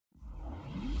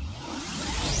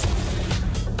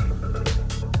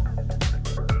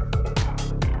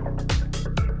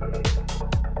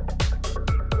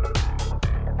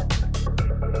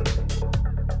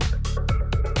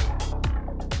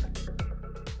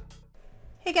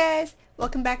Hey guys,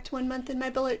 welcome back to 1 month in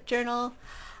my bullet journal.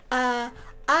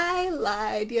 I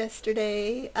lied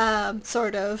yesterday,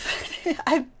 sort of.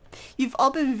 You've all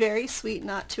been very sweet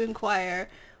not to inquire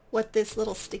what this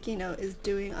little sticky note is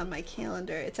doing on my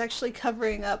calendar. It's actually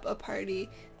covering up a party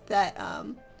that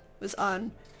was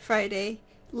on Friday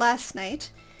last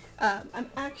night. I'm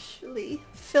actually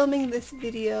filming this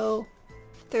video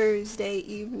Thursday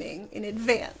evening in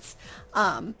advance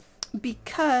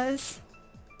because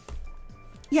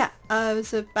it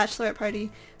was a bachelorette party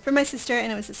for my sister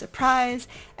and it was a surprise,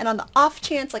 and on the off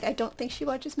chance, like, I don't think she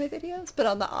watches my videos, but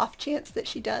on the off chance that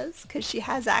she does, because she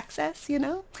has access, you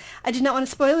know, I did not want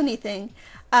to spoil anything.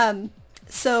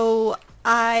 So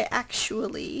I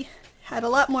actually had a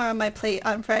lot more on my plate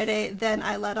on Friday than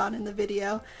I let on in the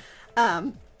video.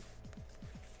 I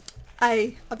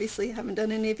obviously haven't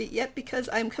done any of it yet because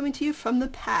I'm coming to you from the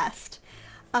past,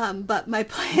 but my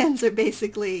plans are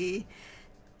basically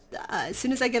as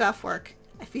soon as I get off work,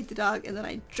 I feed the dog, and then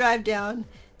I drive down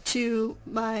to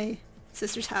my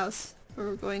sister's house where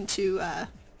we're going to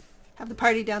have the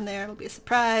party down there. It'll be a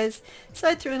surprise. So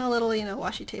I threw in a little, you know,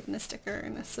 washi tape and a sticker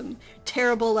and some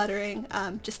terrible lettering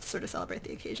just to sort of celebrate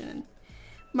the occasion and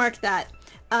mark that.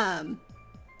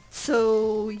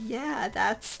 So yeah,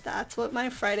 that's what my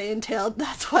Friday entailed.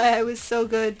 That's why I was so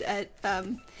good at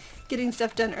getting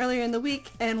stuff done earlier in the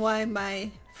week, and why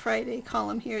my Friday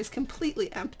column here is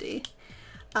completely empty.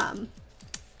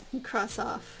 Cross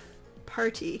off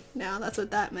party now, that's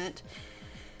what that meant.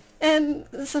 And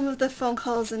some of the phone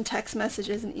calls and text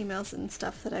messages and emails and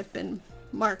stuff that I've been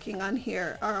marking on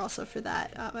here are also for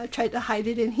that. I tried to hide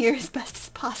it in here as best as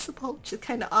possible, which is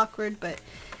kind of awkward, but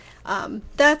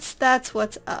that's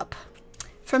what's up.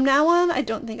 From now on, I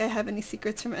don't think I have any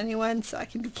secrets from anyone, so I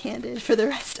can be candid for the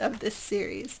rest of this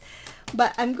series.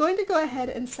 But I'm going to go ahead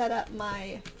and set up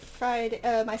my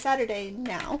my Saturday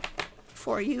now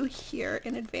for you here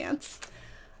in advance,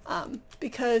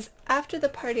 because after the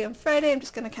party on Friday, I'm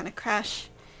just going to kind of crash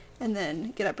and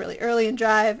then get up really early and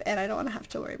drive, and I don't want to have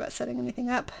to worry about setting anything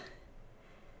up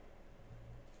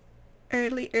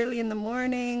early in the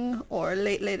morning or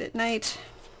late at night.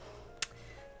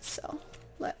 So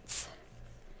let's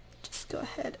just go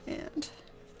ahead and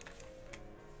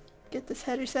get this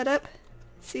header set up,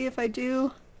 see if I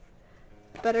do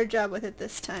a better job with it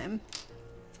this time.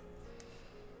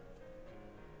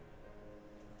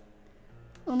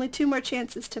 Only 2 more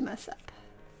chances to mess up.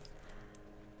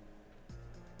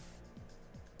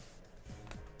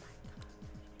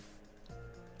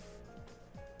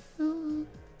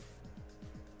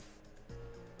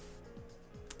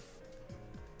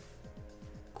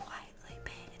 Quietly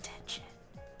paying attention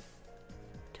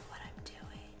to what I'm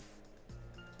doing.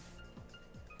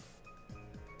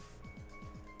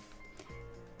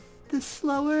 The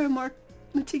slower and more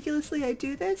meticulously I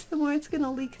do this, the more it's going to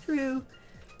leak through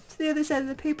to the other side of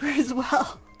the paper as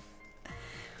well.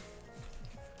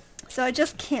 So I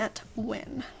just can't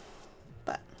win.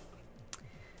 But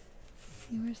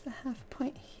see, where's the half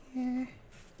point here?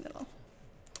 Middle.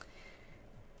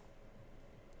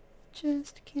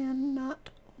 Just cannot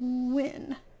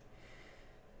win.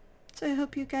 So I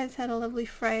hope you guys had a lovely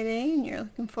Friday and you're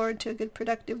looking forward to a good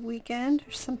productive weekend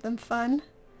or something fun.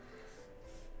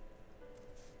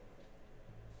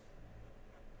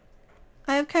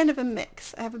 I have kind of a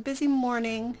mix. I have a busy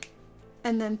morning,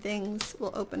 and then things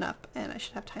will open up and I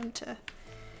should have time to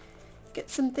get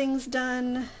some things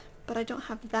done, but I don't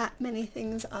have that many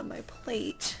things on my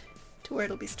plate to where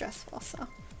it'll be stressful. So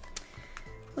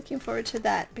looking forward to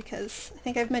that, because I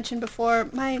think I've mentioned before,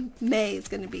 my May is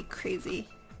going to be crazy.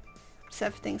 Just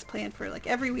have things planned for like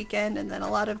every weekend, and then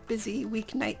a lot of busy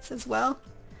weeknights as well.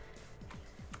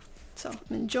 So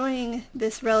I'm enjoying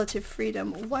this relative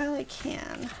freedom while I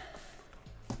can.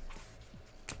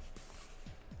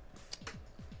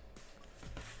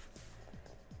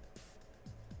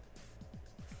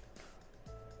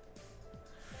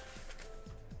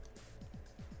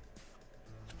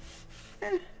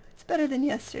 It's better than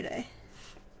yesterday,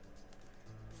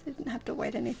 so I didn't have to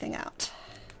white anything out.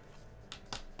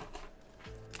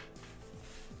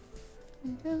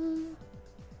 There we go.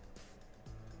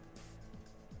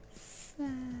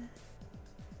 Saturday.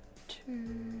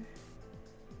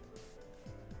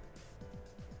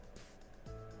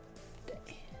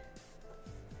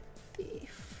 The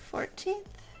 14th?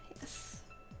 Yes.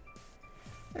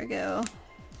 There we go.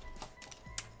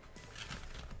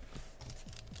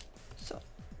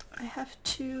 I have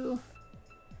to,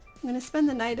 I'm going to spend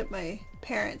the night at my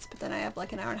parents', but then I have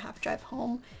like an hour and a half drive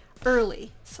home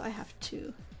early, so I have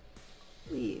to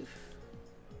leave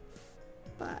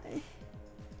by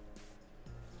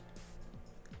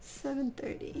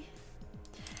 7:30.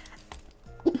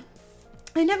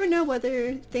 I never know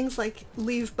whether things like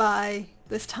leave by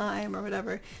this time or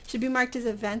whatever should be marked as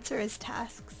events or as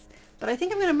tasks. But I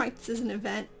think I'm going to mark this as an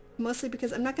event, mostly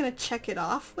because I'm not going to check it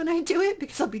off when I do it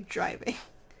because I'll be driving.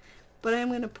 But I'm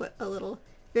going to put a little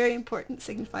very important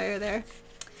signifier there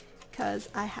because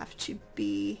I have to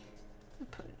be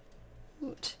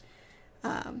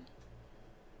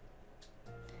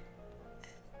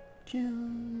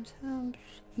Jones House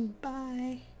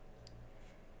by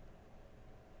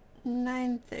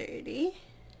 9:30,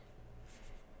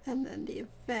 and then the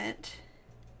event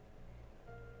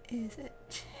is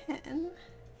at 10.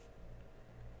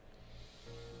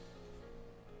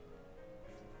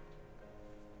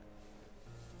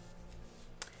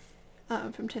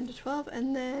 From 10 to 12,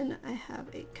 and then I have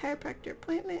a chiropractor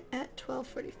appointment at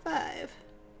 12:45.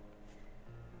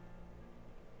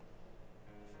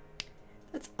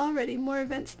 That's already more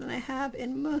events than I have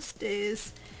in most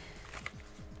days.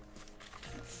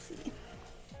 Let's see.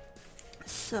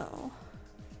 So,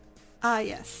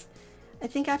 yes. I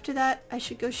think after that I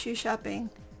should go shoe shopping.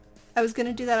 I was going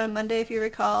to do that on Monday if you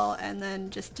recall, and then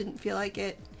just didn't feel like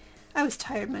it. I was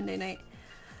tired Monday night.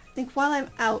 I think while I'm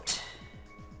out,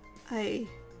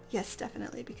 yes,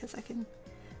 definitely, because I can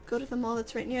go to the mall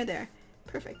that's right near there.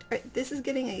 Perfect. Alright, this is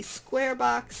getting a square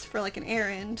box for like an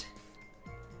errand.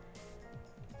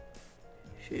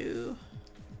 Shoe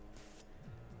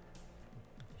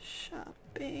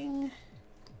shopping.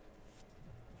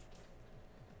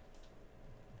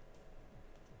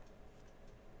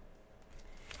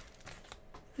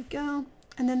 There we go.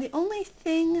 And then the only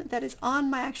thing that is on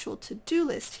my actual to-do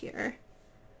list here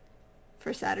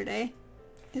for Saturday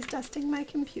is dusting my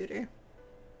computer.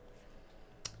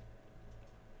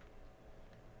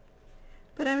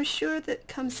 But I'm sure that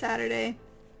come Saturday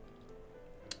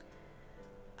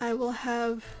I will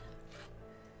have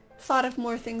thought of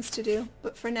more things to do,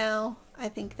 but for now I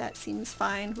think that seems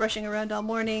fine. Rushing around all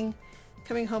morning,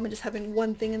 coming home and just having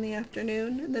one thing in the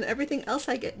afternoon, and then everything else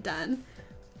I get done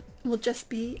will just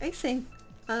be icing.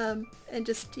 And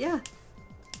just, yeah,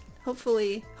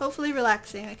 hopefully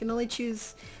relaxing. I can only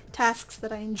choose tasks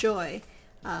that I enjoy,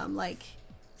 like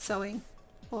sewing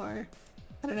or,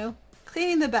 I don't know,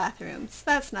 cleaning the bathrooms.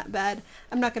 That's not bad.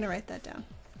 I'm not going to write that down.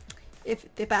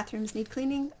 If the bathrooms need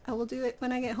cleaning, I will do it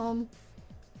when I get home,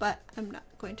 but I'm not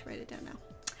going to write it down now.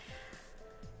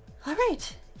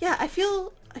 Alright, yeah, I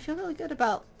feel really good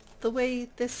about the way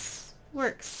this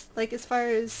works. Like, as far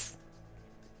as,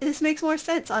 this makes more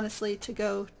sense, honestly, to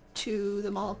go to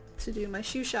the mall to do my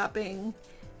shoe shopping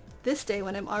this day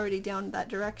when I'm already down that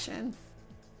direction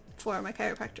for my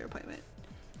chiropractor appointment.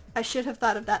 I should have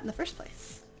thought of that in the first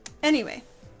place. Anyway,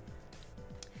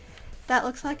 that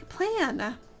looks like a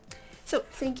plan. So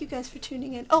thank you guys for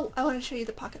tuning in. Oh, I want to show you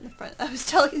the pocket in the front I was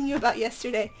telling you about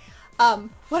yesterday.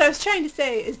 What I was trying to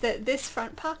say is that this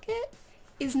front pocket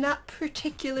is not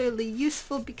particularly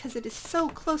useful because it is so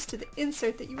close to the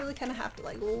insert that you really kind of have to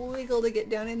like wiggle to get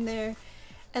down in there,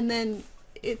 and then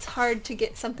it's hard to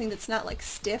get something that's not like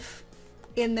stiff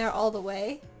in there all the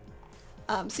way.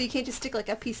 So you can't just stick like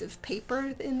a piece of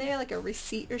paper in there, like a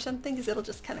receipt or something, because it'll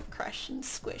just kind of crush and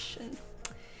squish. And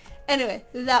anyway,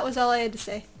 that was all I had to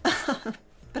say.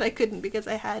 But I couldn't because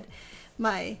I had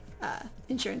my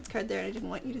insurance card there and I didn't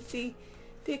want you to see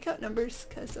the account numbers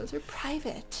because those are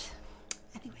private.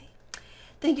 Anyway,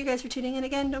 thank you guys for tuning in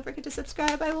again. Don't forget to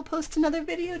subscribe. I will post another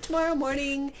video tomorrow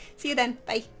morning. See you then.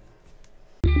 Bye.